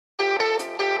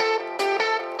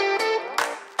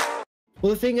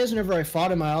Well, the thing is, whenever I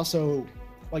fought him, I also,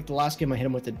 like the last game, I hit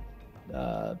him with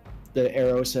the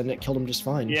arrows, and it killed him just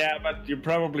fine. Yeah, but you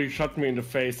probably shot me in the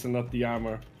face and not the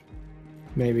armor.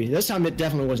 Maybe. This time it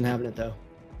definitely wasn't having it, though.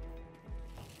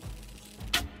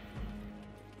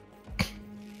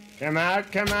 Come out,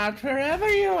 wherever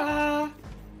you are.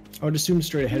 I would assume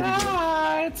straight ahead.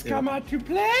 Let's come out to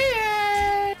play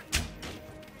it.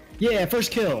 Yeah,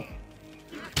 first kill.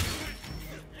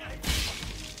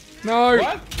 No.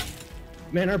 What?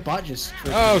 Man, our bot just...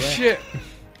 Oh, shit.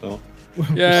 Oh.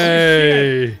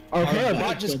 Yay. Okay, our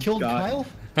bot just killed Kyle?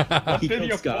 He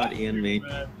killed Scott and me.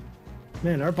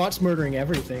 Man, our bot's murdering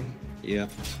everything. Yeah.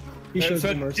 He shows It's a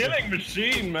the mercy. killing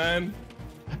machine, man.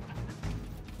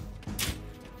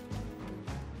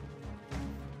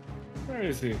 Where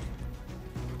is he?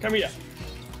 Come here.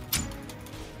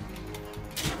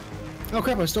 Oh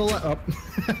crap, I stole that. Oh.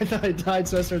 I thought I died,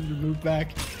 so I started to move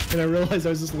back, and I realized I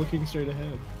was just looking straight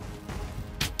ahead.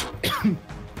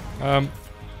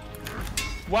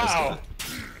 Wow.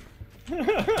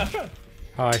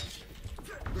 Hi.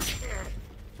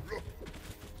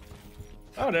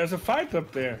 Oh, there's a fight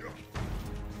up there.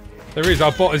 There is.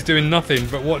 Our bot is doing nothing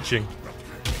but watching.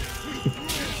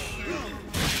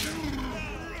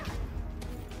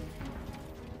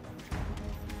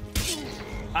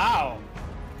 Ow.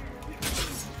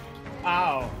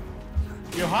 Ow.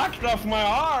 You hacked off my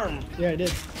arm. Yeah, I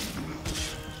did.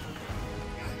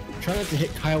 Try not to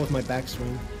hit Kyle with my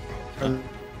backswing.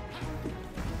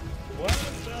 What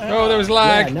the hell? Oh, there was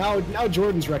lag. Yeah, now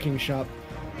Jordan's wrecking shop.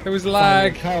 There was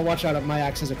lag. Kyle, watch out! My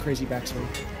axe has a crazy backswing.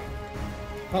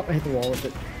 Oh, I hit the wall with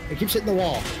it. It keeps hitting the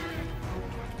wall.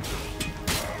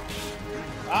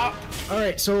 Ah. All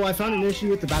right, so I found an issue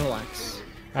with the battle axe.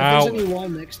 If Ow. there's any wall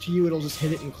next to you, it'll just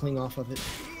hit it and cling off of it.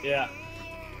 Yeah.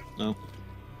 No.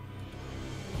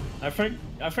 I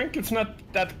think it's not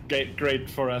that great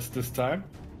for us this time.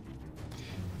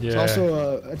 Yeah. It's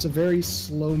also it's a very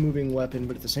slow-moving weapon,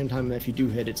 but at the same time, if you do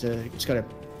hit, it's got a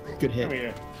good hit. Come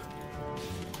here.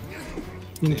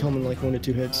 You can kill him in like 1 to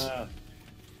 2 hits.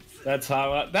 That's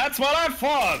what I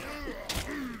thought.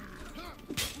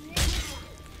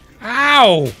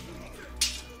 Ow!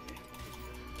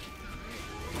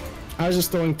 I was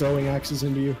just throwing axes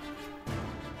into you.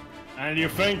 And you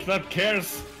think that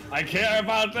I care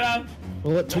about that?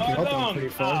 Well, it took No, your I health down don't. pretty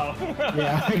far. Ow.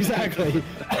 Yeah, exactly.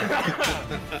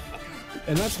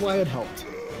 And that's why it helped.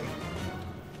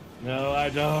 No, I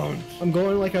don't. I'm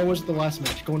going like I was at the last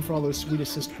match, going for all those sweet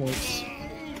assist points.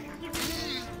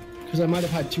 Because I might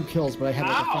have had 2 kills, but I had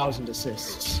like 1,000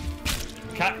 assists.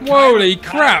 Holy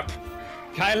crap!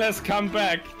 Kyle has come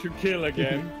back to kill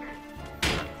again.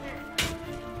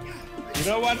 You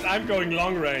know what? I'm going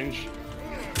long range.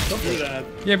 Don't do that.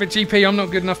 Yeah, but GP, I'm not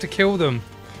good enough to kill them.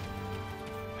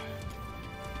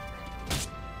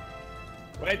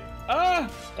 Wait.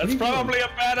 That's probably a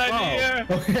bad idea.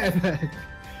 Okay.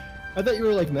 I thought you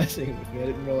were like messing with me. I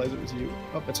didn't realize it was you.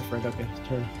 Oh, that's a friend. Okay,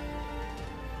 turn.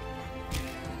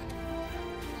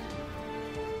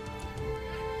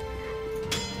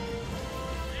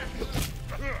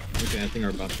 Okay, I think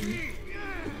our bot can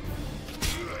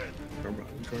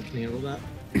handle that.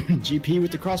 GP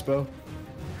with the crossbow.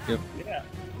 Yep. Yeah.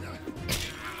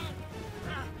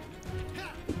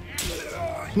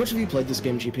 How much have you played this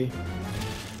game, GP?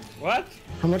 What?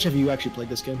 How much have you actually played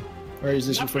this game? Or is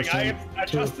this Nothing. your first time? I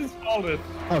just installed it.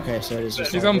 Okay, so it is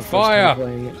just He's like on your first time fire.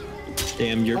 playing it.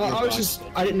 Damn, you're.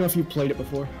 I didn't know if you played it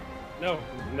before. No,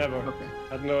 never. Okay.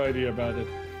 Had no idea about it.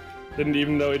 Didn't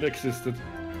even know it existed.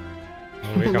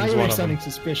 Oh, here Now comes you're one of sounding them.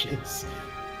 suspicious.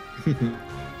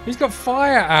 He's got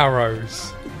fire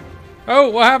arrows. Oh,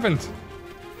 what happened?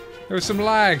 There was some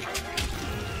lag.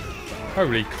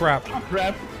 Holy crap. Oh,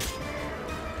 crap.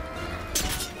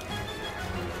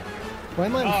 Why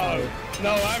am I on fire?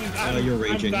 No, you're I'm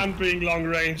raging. done being long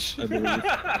range. I believe.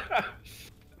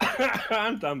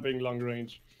 I'm done being long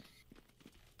range.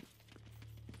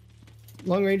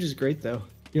 Long range is great though.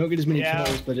 You don't get as many Yeah.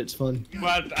 kills, but it's fun.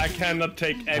 But I cannot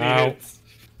take any Ow. hits.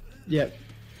 Yeah.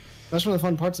 That's one of the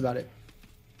fun parts about it.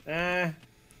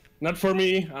 Not for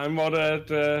me. I'm more at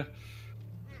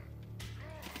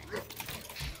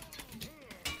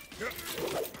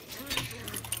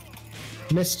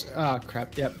Missed. Ah,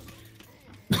 crap. Yep.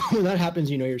 When that happens,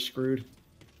 you know you're screwed.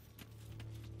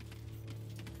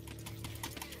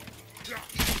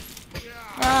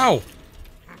 Ow!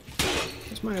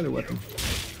 That's my other weapon.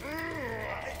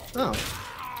 Oh.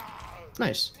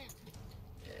 Nice.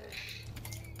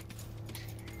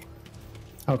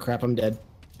 Oh crap, I'm dead.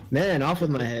 Man, off with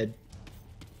my head.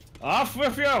 off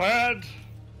with your head.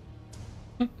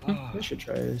 I should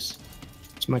try this.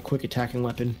 It's my quick attacking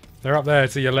weapon. They're up there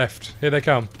to your left. Here they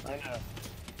come. I know.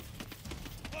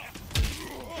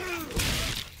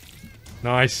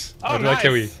 Nice. Oh, Did I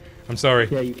kill you? nice. I'm sorry.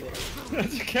 Yeah, you.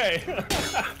 That's okay.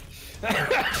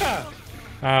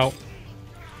 Ow.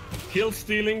 Kill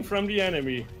stealing from the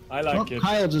enemy. I like Oh, it.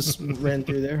 Kyle just ran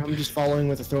through there. I'm just following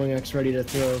with a throwing axe ready to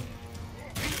throw.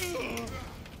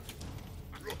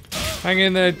 Hang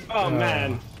in there. Oh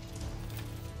man.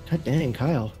 God dang,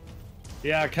 Kyle.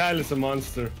 Yeah, Kyle is a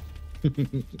monster.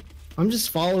 I'm just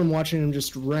following, watching him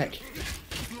just wreck.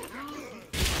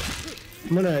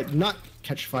 I'm gonna not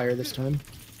catch fire this time.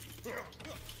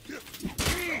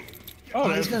 Oh, Oh,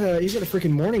 he's got a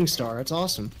freaking morning star. That's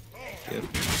awesome. Yep.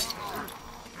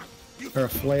 Or a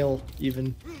flail,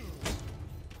 even.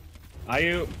 are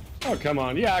you? Oh, come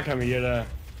on. Yeah, come here.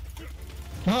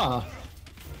 Ah,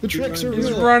 the tricks are He's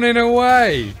real. running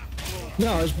away.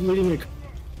 No, I was leading a.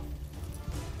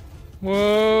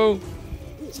 Whoa.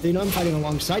 So you know I'm fighting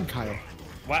alongside Kyle.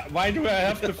 Why do I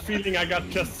have the feeling I got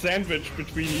just sandwiched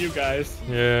between you guys?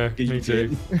 Yeah, You me too.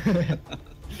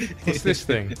 What's this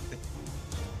thing?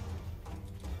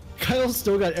 Kyle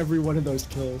still got every one of those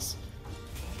kills.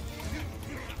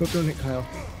 Oh, don't hit Kyle.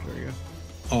 There you go.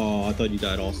 Oh, I thought you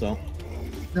died also.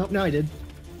 Nope, now I did.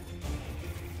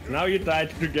 Now you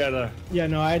died together. Yeah,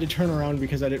 no, I had to turn around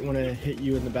because I didn't want to hit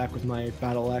you in the back with my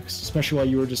battle axe, especially while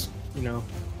you were just, you know,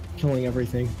 killing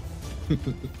everything.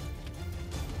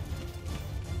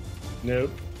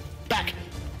 Nope. Back!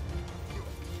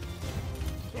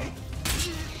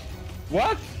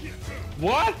 What?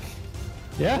 What?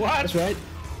 Yeah, What? that's right.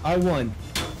 I won.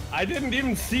 I didn't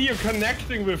even see you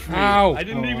connecting with me. Ow. I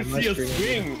didn't Oh, even my see a screen.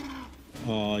 swing.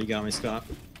 Oh, you got me, Scott.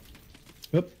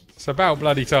 Oop. It's about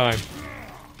bloody time.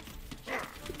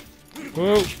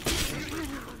 Whoa.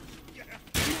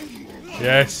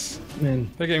 Yes. Man.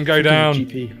 Look at him go down.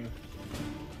 GP.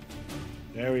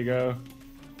 There we go.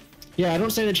 Yeah, I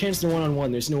don't stand a chance in a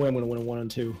one-on-one. There's no way I'm gonna win a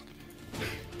one-on-two.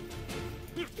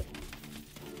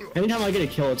 Anytime I get a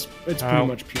kill, it's pretty Ow.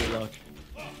 much pure luck.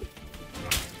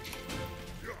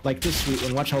 Like this sweet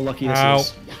one. Watch how lucky this Ow.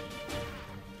 is.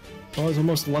 Oh, I was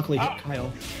almost luckily hit Ow.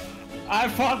 Kyle. I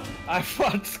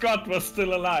thought Scott was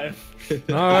still alive.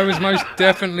 No, I was most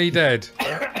definitely dead.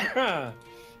 Well,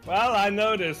 I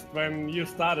noticed when you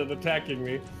started attacking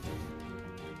me.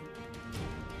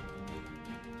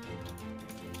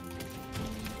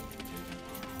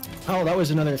 Oh, that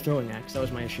was another throwing axe. That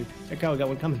was my issue. That Kyle got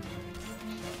one coming.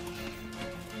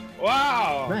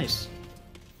 Wow. Nice.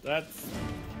 That's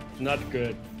not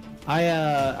good.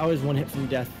 I was one hit from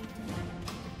death.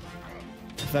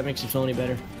 If that makes you feel any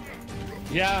better.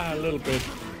 Yeah, a little bit.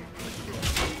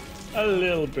 A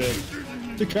little bit.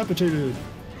 Decapitated.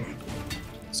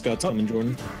 Scott's coming,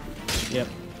 Jordan. Yep.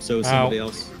 So is somebody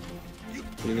else.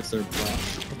 I believe it's their bot.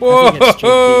 Whoa! think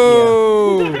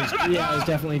it's JP, Yeah, it was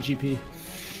definitely GP.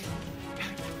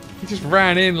 He just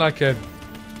ran in like a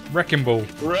wrecking ball.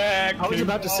 Wreck. I was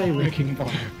about to say wrecking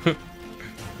ball.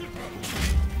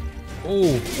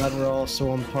 Oh, Glad we're all so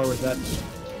on par with that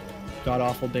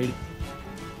god-awful date.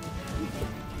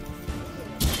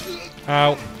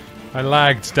 ow. I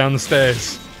lagged down the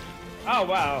stairs. Oh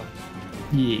wow.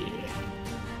 Yeah.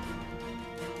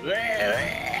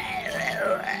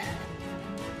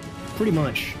 Pretty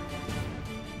much.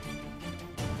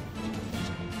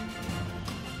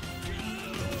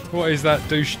 What is that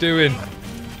douche doing?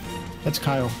 That's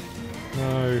Kyle.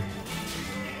 No.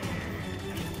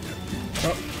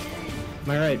 Oh.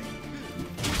 Am I right?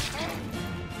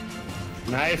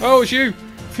 Nice. Oh, it's you!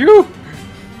 Phew!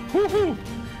 Woohoo!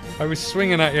 I was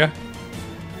swinging at you.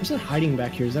 Who's that hiding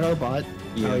back here? Is that our bot?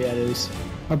 Yeah. Oh yeah, it is.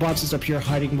 Our bot's just up here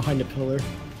hiding behind a pillar.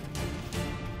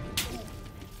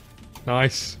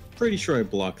 Nice. Pretty sure I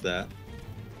blocked that.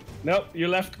 Nope, you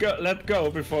let go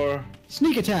before.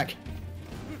 Sneak attack!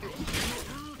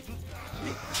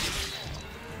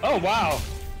 Oh wow.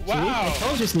 See? I Wow.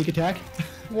 told you sneak attack.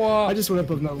 What? I just went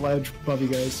up on that ledge above you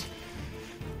guys.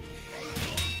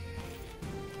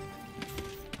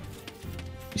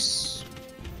 Nice.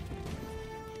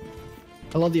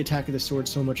 I love the attack of the sword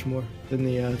so much more than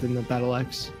the battle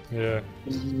axe. Yeah. It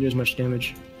doesn't do as much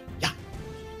damage. Yeah.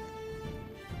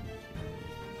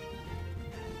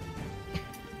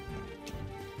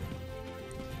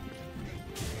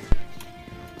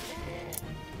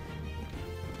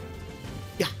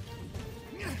 Yeah.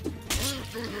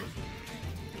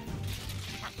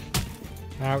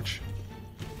 Ouch.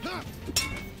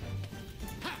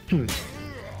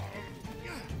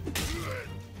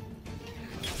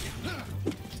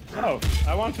 Oh,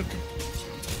 I wanted to.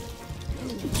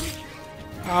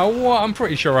 Oh, what? I'm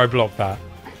pretty sure I blocked that.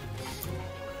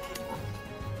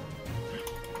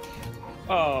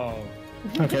 Oh.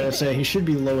 Okay, let's say he should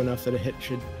be low enough that a hit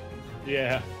should.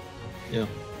 Yeah. Yeah.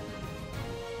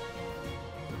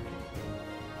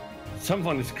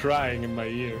 Someone is crying in my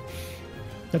ear.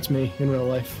 That's me in real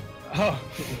life. Oh,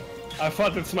 I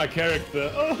thought it's my character.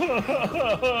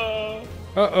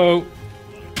 Uh-oh.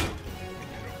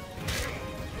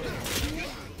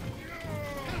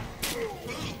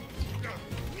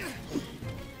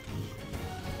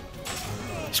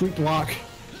 Sweet block.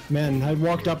 Man, I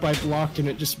walked up, I blocked, and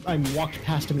I walked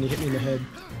past him and he hit me in the head.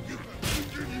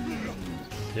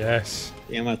 Yes.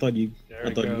 Damn, I thought you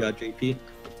you got JP.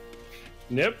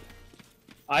 Nope.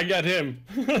 I got him.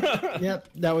 Yep,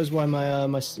 that was why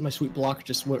my sweet block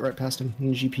just went right past him,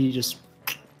 and GP just.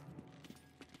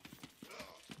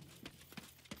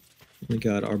 We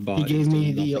got our bot. He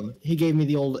gave me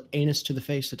the old anus to the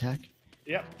face attack.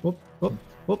 Yep. Whoop, whoop,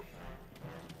 whoop.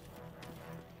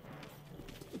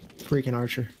 Freaking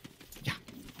archer. Yeah.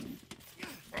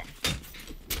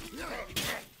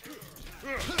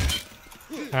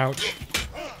 Ouch.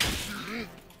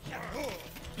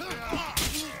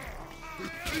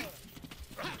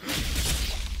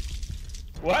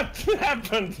 What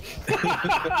happened?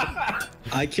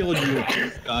 I killed you.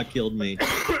 Scott killed me.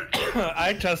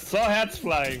 I just saw heads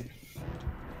flying.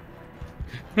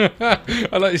 I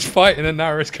like this fight in the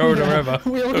narrowest corridor ever.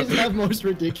 We always have most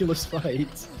ridiculous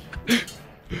fights.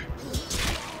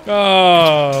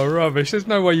 Oh, rubbish. There's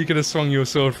no way you could have swung your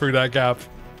sword through that gap.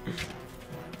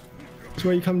 That's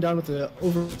where you come down with the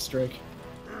overload strike.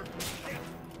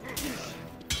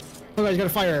 Oh, guys, got a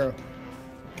fire arrow.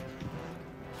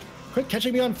 Quit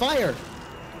catching me on fire!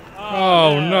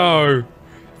 Oh no.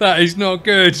 That is not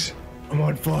good. I'm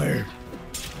on fire.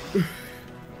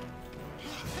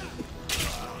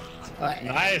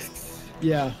 Nice.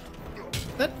 Yeah.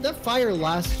 That fire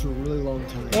lasts for a really long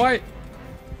time. Why?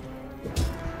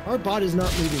 Our bot is not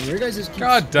moving. Your guys just keep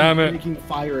God damn it. making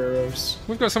fire arrows.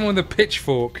 We've got someone with a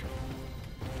pitchfork.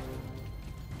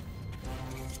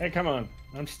 Hey, come on.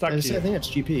 I'm stuck I here. think that's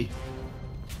GP.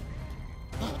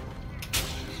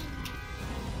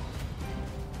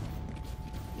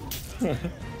 There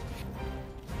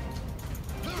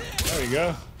we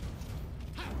go.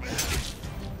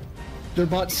 Their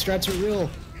bot strats are real.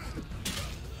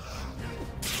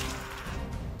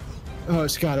 Oh,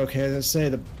 Scott, okay, let's say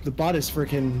the bot is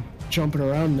freaking jumping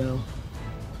around now.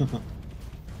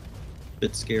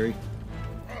 Bit scary.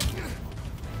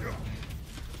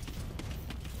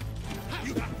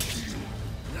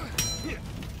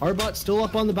 Our bot's still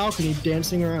up on the balcony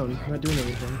dancing around, not doing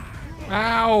anything.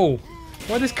 Ow!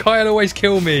 Why does Kyle always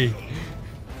kill me?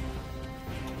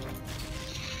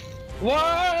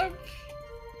 What?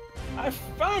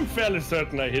 I'm fairly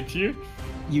certain I hit you.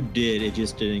 You did, it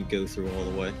just didn't go through all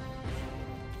the way.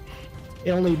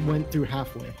 It only went through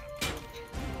halfway.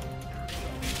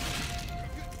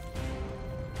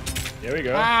 Here we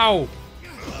go. Ow!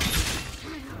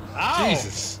 Ow!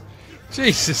 Jesus.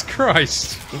 Jesus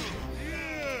Christ.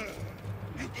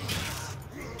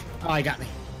 Oh, he got me.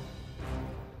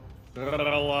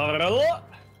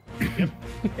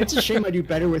 It's a shame I do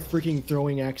better with freaking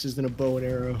throwing axes than a bow and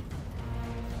arrow.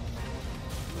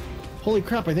 Holy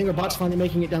crap, I think our bot's finally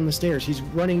making it down the stairs. He's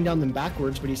running down them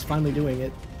backwards, but he's finally doing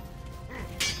it.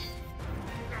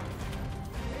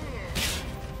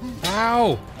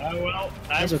 Ow! Well,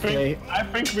 I That's okay.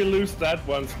 think we lose that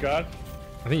one, Scott.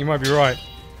 I think you might be right.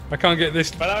 I can't get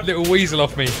this But I'm- little weasel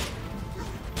off me.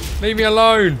 Leave me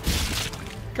alone!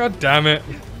 God damn it.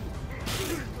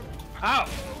 Ow!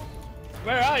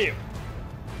 Where are you?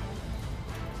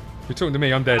 You're talking to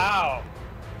me, I'm dead. Ow!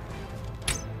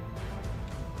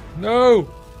 No!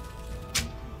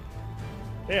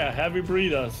 Yeah, heavy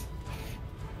breathers.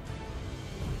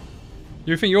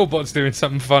 You think your bot's doing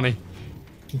something funny?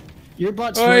 Your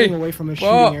bot's Oi! running away from us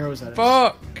shooting arrows at us.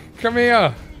 Bot! Come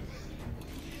here!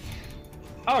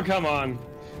 Oh, come on.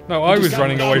 No, I was got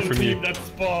running away Double from team you. that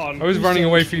spawn. I was running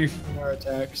away from you. Our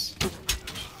attacks.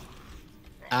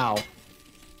 Ow.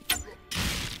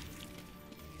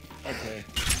 Okay,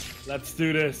 let's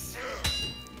do this.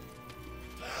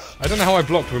 I don't know how I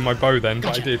blocked with my bow then,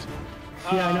 but I did.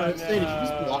 Yeah, I know. Oh, It's saying, did you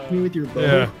just block me with your bow?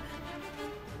 Yeah.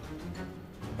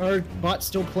 Our bot's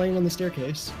still playing on the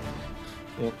staircase.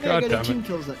 Well, Yeah, God I got damn 18 it.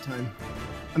 kills that time.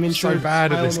 I mean, So sure,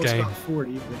 bad at I this almost game. got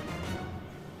 40, but...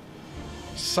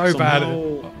 So bad at it.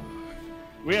 somehow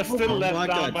We are still our let bot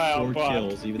down got by our 4 bot.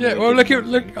 kills. Even Yeah, though well it didn't-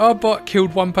 look, our bot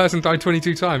killed one person, died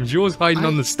 22 times. Yours hiding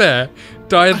on the stair,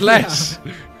 died less.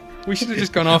 We should have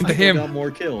just gone after I still him. got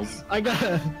more kills. I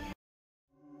got